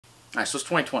Alright, so it's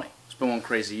 2020. It's been one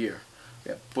crazy year. We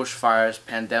have bushfires,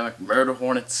 pandemic, murder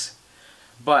hornets.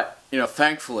 But, you know,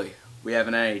 thankfully, we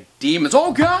haven't any demons.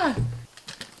 Oh, God!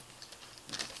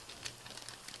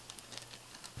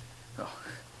 Oh,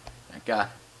 thank God.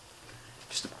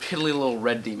 Just a piddly little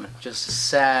red demon. Just a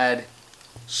sad,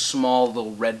 small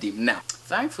little red demon. Now,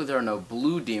 thankfully there are no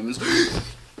blue demons.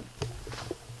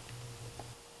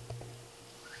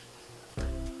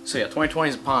 So yeah, 2020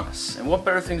 is upon us. And what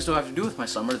better things do I have to do with my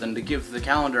summer than to give the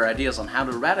calendar ideas on how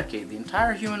to eradicate the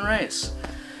entire human race?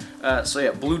 So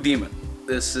yeah, Blue Demon.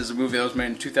 This is a movie that was made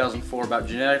in 2004 about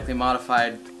genetically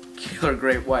modified killer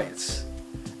great whites.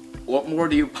 What more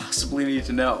do you possibly need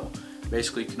to know?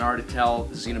 Basically, you can already tell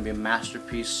this is going to be a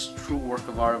masterpiece, true work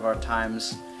of art of our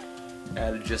times.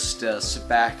 And just sit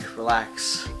back,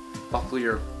 relax, buckle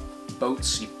your boat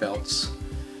seat belts,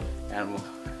 and we'll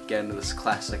get into this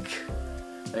classic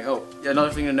thing. Oh, another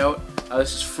thing to note,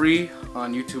 this is free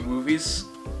on YouTube Movies.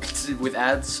 It's with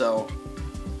ads, so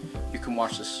you can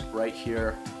watch this right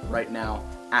here, right now,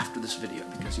 after this video,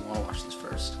 because you want to watch this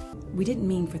first. We didn't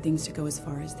mean for things to go as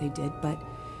far as they did, but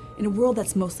in a world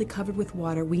that's mostly covered with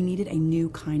water, we needed a new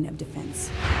kind of defense.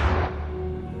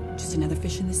 Just another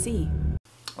fish in the sea.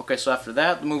 Okay, so after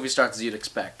that, the movie starts as you'd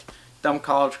expect. Dumb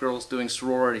college girls doing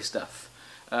sorority stuff.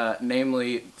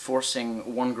 Namely,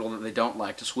 forcing one girl that they don't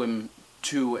like to swim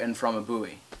to and from a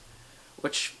buoy.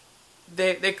 Which,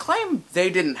 they claim they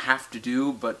didn't have to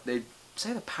do, but they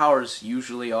say the power's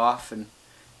usually off, and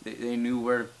they knew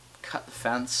where to cut the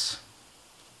fence.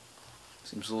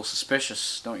 Seems a little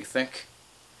suspicious, don't you think?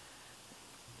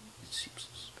 It seems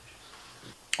suspicious.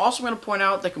 Also, I'm going to point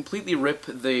out they completely rip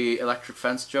the electric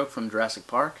fence joke from Jurassic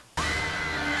Park.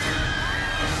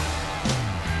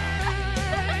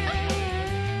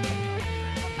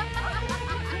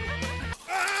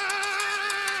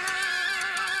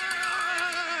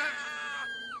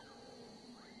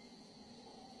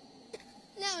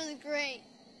 Great.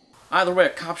 Either way, a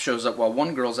cop shows up while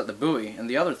one girl's at the buoy, and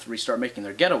the other three start making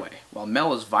their getaway, while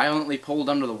Mel is violently pulled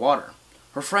under the water.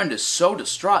 Her friend is so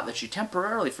distraught that she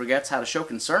temporarily forgets how to show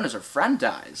concern as her friend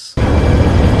dies.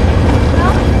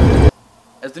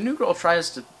 As the new girl tries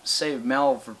to save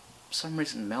Mel, for some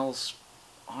reason Mel's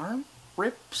arm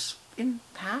rips in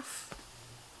half.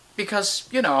 Because,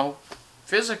 you know,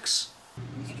 physics.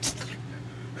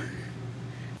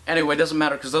 Anyway, it doesn't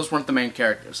matter because those weren't the main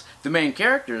characters. The main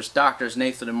characters, Doctors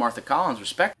Nathan and Martha Collins,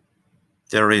 respectively,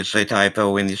 There is a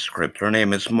typo in the script. Her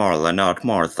name is Marla, not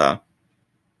Martha.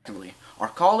 are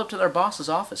called up to their boss's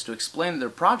office to explain that their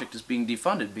project is being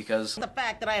defunded because The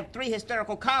fact that I have 3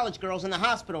 hysterical college girls in the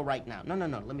hospital right now. No,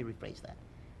 let me rephrase that.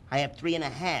 I have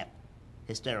 3.5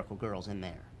 hysterical girls in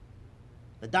there.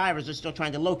 The divers are still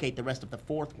trying to locate the rest of the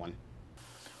 4th one.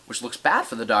 which looks bad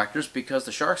for the doctors because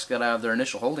the sharks got out of their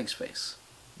initial holding space.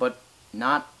 But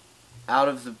not out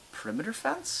of the perimeter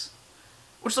fence?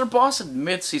 Which their boss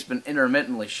admits he's been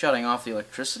intermittently shutting off the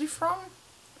electricity from?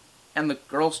 And the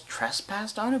girls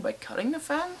trespassed on it by cutting the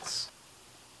fence?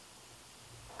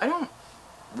 I don't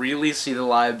really see the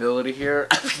liability here.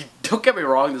 I mean, don't get me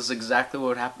wrong, this is exactly what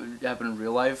would happen in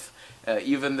real life.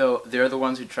 Even though they're the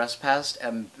ones who trespassed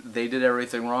and they did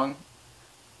everything wrong,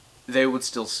 they would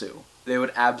still sue. They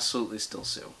would absolutely still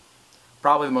sue.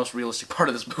 Probably the most realistic part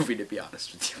of this movie, to be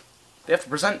honest with you. They have to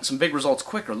present some big results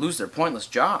quick or lose their pointless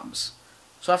jobs.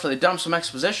 So after they dump some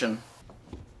exposition...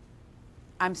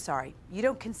 I'm sorry, you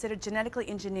don't consider genetically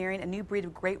engineering a new breed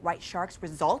of great white sharks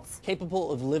results?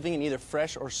 Capable of living in either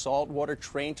fresh or salt water,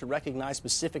 trained to recognize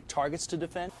specific targets to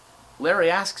defend? Larry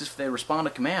asks if they respond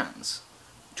to commands,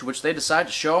 to which they decide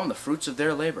to show him the fruits of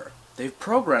their labor. They've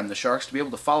programmed the sharks to be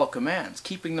able to follow commands,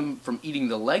 keeping them from eating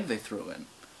the leg they threw in,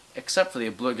 except for the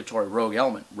obligatory rogue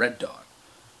element, Red Dog.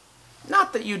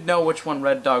 Not that you'd know which one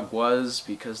Red Dog was,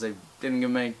 because they didn't give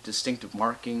him any distinctive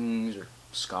markings or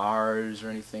scars or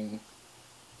anything.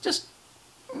 Just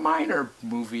minor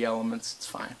movie elements, it's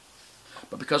fine.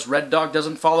 But because Red Dog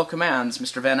doesn't follow commands,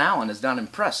 Mr. Van Allen is not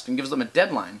impressed and gives them a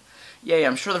deadline. Yay,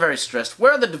 I'm sure they're very stressed.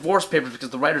 Where are the divorce papers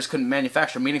because the writers couldn't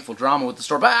manufacture meaningful drama with the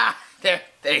story? Ah, there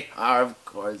they are, of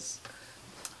course.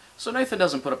 So Nathan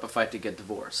doesn't put up a fight to get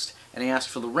divorced, and he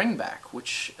asks for the ring back,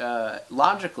 which,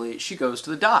 logically, she goes to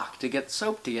the dock to get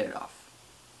soap to get it off.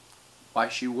 Why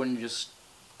she wouldn't just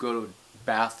go to a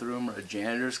bathroom or a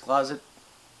janitor's closet?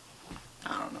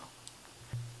 I don't know.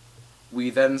 We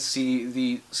then see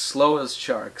the slowest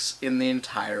sharks in the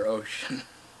entire ocean.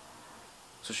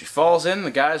 So she falls in, the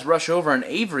guys rush over, and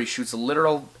Avery shoots a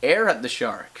literal air at the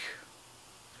shark.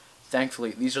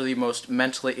 Thankfully, these are the most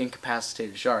mentally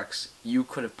incapacitated sharks you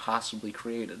could have possibly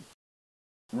created.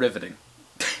 Riveting.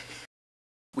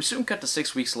 We soon cut to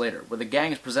 6 weeks later, where the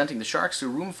gang is presenting the sharks to a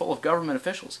room full of government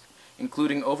officials,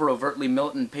 including over-overtly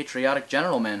militant patriotic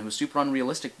general man who's super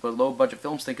unrealistic but low-budget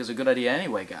films think is a good idea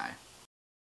anyway guy.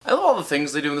 I love all the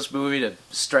things they do in this movie to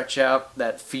stretch out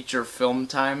that feature film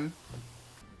time.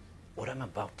 What I'm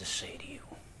about to say to you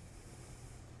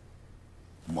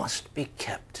must be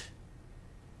kept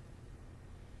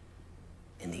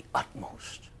in the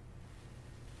utmost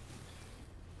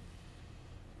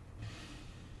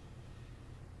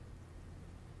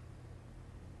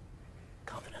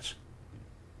confidence.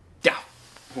 Yeah,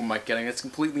 who am I kidding? It's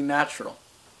completely natural.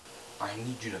 I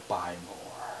need you to buy more.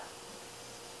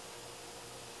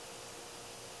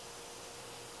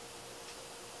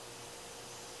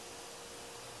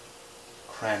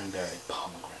 Cranberry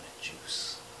pomegranate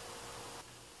juice.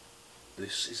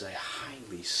 This is a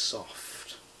highly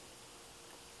soft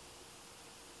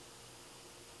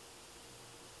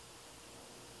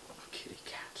kitty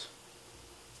cat.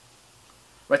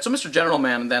 Right, so Mr. General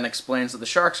Man then explains that the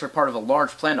sharks are part of a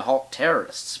large plan to halt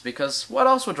terrorists, because what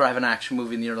else would drive an action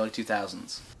movie in the early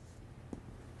 2000s?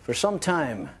 For some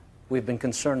time, we've been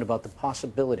concerned about the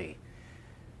possibility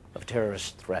of a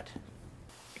terrorist threat.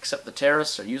 Except the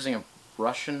terrorists are using a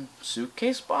Russian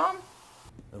suitcase bomb?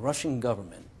 The Russian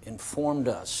government informed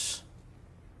us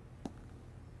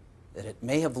that it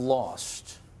may have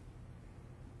lost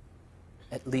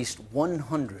at least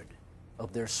 100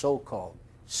 of their so-called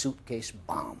suitcase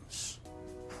bombs.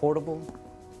 Portable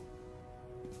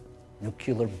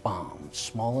nuclear bombs,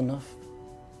 small enough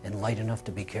and light enough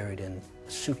to be carried in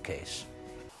a suitcase.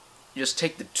 You just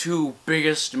take the two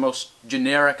biggest, most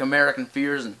generic American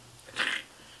fears and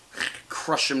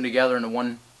crush them together into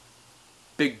one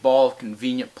big ball of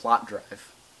convenient plot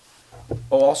drive.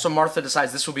 Oh, also Martha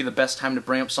decides this will be the best time to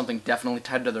bring up something definitely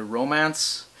tied to their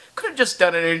romance. Could have just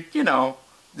done it in, you know,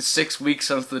 the 6 weeks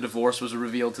since the divorce was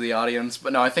revealed to the audience,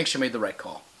 but no, I think she made the right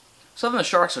call. So then the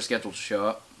sharks are scheduled to show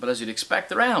up, but as you'd expect,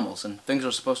 they're animals, and things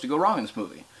are supposed to go wrong in this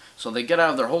movie. So they get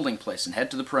out of their holding place and head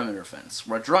to the perimeter fence,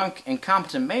 where drunk,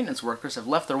 incompetent maintenance workers have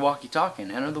left their walkie-talkie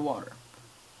and entered the water.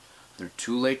 They're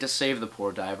too late to save the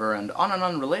poor diver, and on an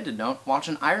unrelated note, watch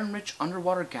an iron-rich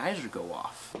underwater geyser go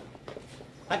off.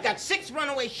 I've got 6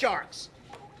 runaway sharks.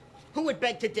 Who would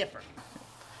beg to differ?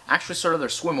 Actually, sir, they're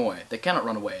swim away. They cannot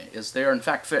run away, as they are in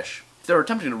fact fish. If they were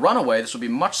attempting to run away, this would be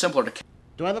much simpler to...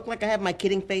 Do I look like I have my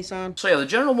kidding face on? So yeah, the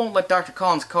general won't let Dr.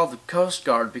 Collins call the Coast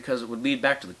Guard because it would lead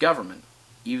back to the government,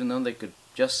 even though they could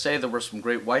just say there were some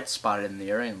great whites spotted in the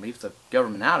area and leave the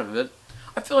government out of it.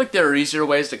 I feel like there are easier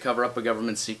ways to cover up a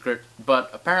government secret, but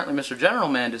apparently Mr. General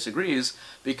Man disagrees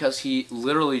because he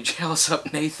literally jails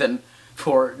up Nathan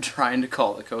for trying to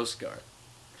call the Coast Guard.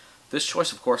 This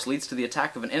choice, of course, leads to the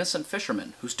attack of an innocent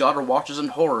fisherman whose daughter watches in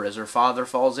horror as her father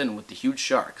falls in with the huge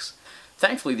sharks.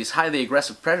 Thankfully, these highly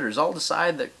aggressive predators all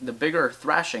decide that the bigger,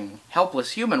 thrashing,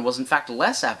 helpless human was in fact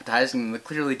less appetizing than the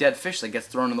clearly dead fish that gets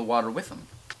thrown in the water with him.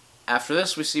 After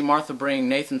this, we see Martha bringing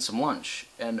Nathan some lunch,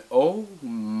 and oh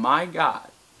my god,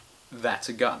 that's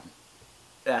a gun.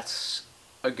 That's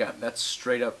a gun. That's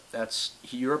straight up,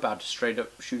 you're about to straight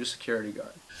up shoot a security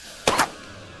guard.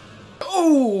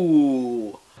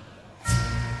 Ooh!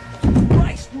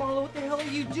 Christ, Marlo, what the hell are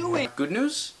you doing? Good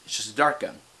news, it's just a dart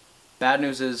gun. Bad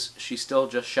news is, she still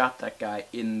just shot that guy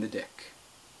in the dick.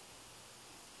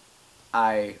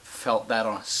 I felt that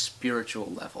on a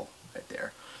spiritual level right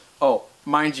there. Oh,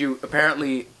 mind you,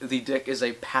 apparently the dick is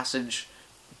a passage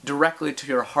directly to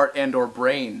your heart and or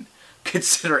brain,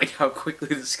 considering how quickly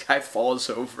this guy falls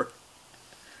over.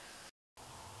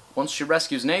 Once she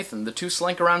rescues Nathan, the two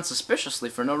slink around suspiciously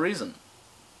for no reason.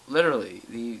 Literally,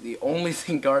 the only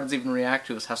thing guards even react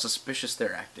to is how suspicious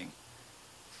they're acting.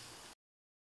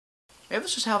 Maybe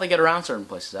that's just how they get around certain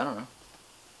places, I don't know.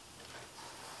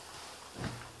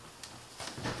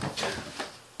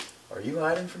 Are you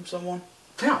hiding from someone?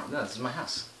 No, this is my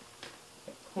house.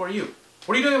 Who are you?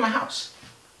 What are you doing in my house?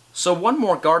 So one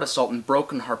more guard assault and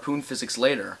broken harpoon physics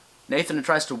later, Nathan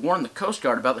tries to warn the Coast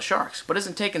Guard about the sharks, but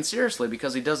isn't taken seriously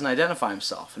because he doesn't identify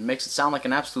himself, and makes it sound like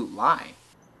an absolute lie.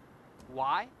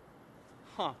 Why?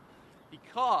 Huh.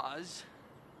 Because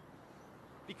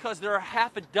there are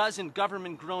half a dozen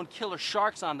government-grown killer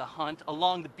sharks on the hunt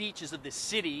along the beaches of this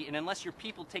city, and unless your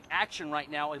people take action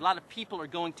right now, a lot of people are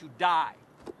going to die.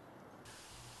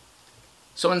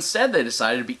 So instead they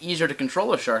decided it'd be easier to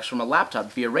control the sharks from a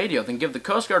laptop via radio than give the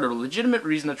Coast Guard a legitimate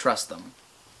reason to trust them.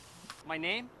 My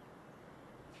name?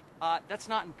 That's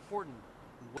not important.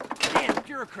 Damn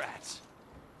bureaucrats!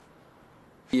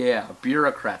 Yeah,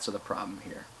 bureaucrats are the problem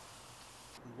here.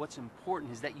 What's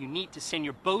important is that you need to send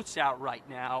your boats out right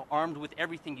now, armed with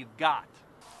everything you've got.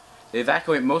 They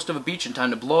evacuate most of a beach in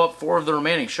time to blow up 4 of the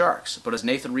remaining sharks, but as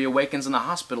Nathan reawakens in the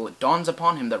hospital, it dawns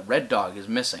upon him that Red Dog is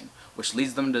missing, which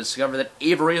leads them to discover that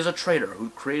Avery is a traitor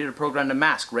who created a program to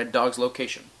mask Red Dog's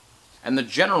location. And the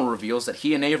General reveals that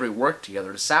he and Avery worked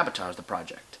together to sabotage the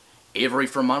project. Avery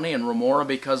for money and Remora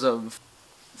because of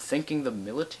thinking the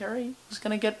military was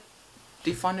going to get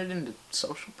defunded into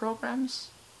social programs?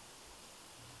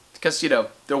 Because, you know,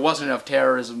 there wasn't enough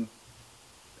terrorism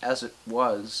as it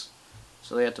was,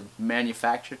 so they had to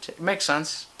manufacture it makes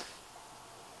sense.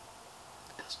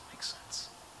 It doesn't make sense.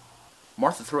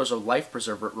 Martha throws a life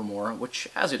preserver at Remora, which,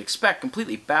 as you'd expect,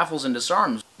 completely baffles and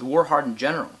disarms the war-hardened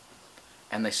general.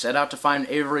 And they set out to find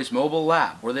Avery's mobile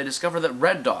lab, where they discover that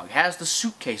Red Dog has the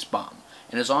suitcase bomb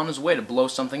and is on his way to blow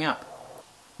something up.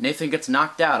 Nathan gets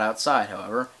knocked out outside,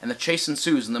 however, and the chase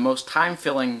ensues in the most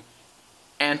time-filling,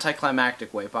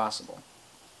 anticlimactic way possible.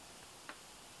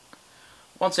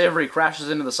 Once Avery crashes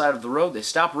into the side of the road, they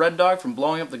stop Red Dog from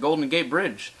blowing up the Golden Gate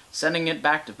Bridge, sending it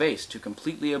back to base to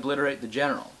completely obliterate the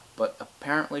general. But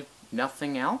apparently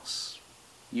nothing else?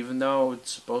 Even though it's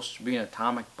supposed to be an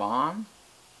atomic bomb?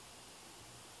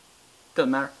 Doesn't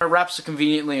matter. It wraps it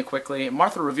conveniently and quickly.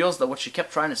 Martha reveals that what she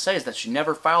kept trying to say is that she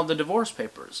never filed the divorce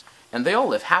papers, and they all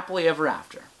live happily ever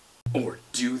after. Or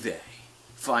do they?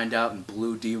 Find out in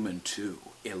Blue Demon 2,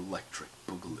 Electric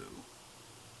Boogaloo.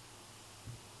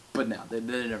 But no, they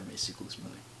never made a sequel to this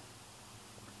movie.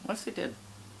 What if they did?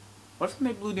 What if they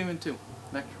made Blue Demon 2,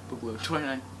 Electric Boogaloo,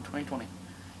 2020?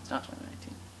 It's not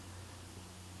 2019.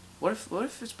 What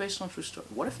if it's based on a true story?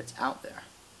 What if it's out there,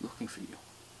 looking for you,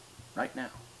 right now?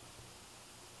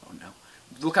 Oh no.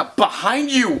 Look out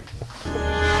behind you!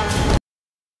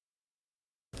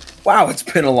 Wow, it's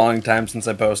been a long time since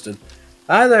I posted.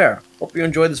 Hi there! Hope you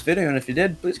enjoyed this video, and if you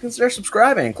did, please consider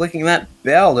subscribing and clicking that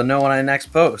bell to know when I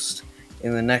next post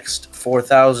in the next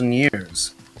 4,000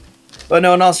 years. But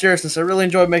no, in all seriousness, I really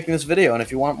enjoyed making this video, and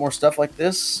if you want more stuff like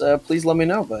this, please let me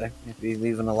know by maybe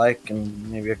leaving a like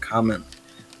and maybe a comment.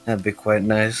 That'd be quite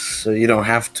nice, so you don't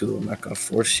have to. I'm not going to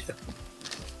force you.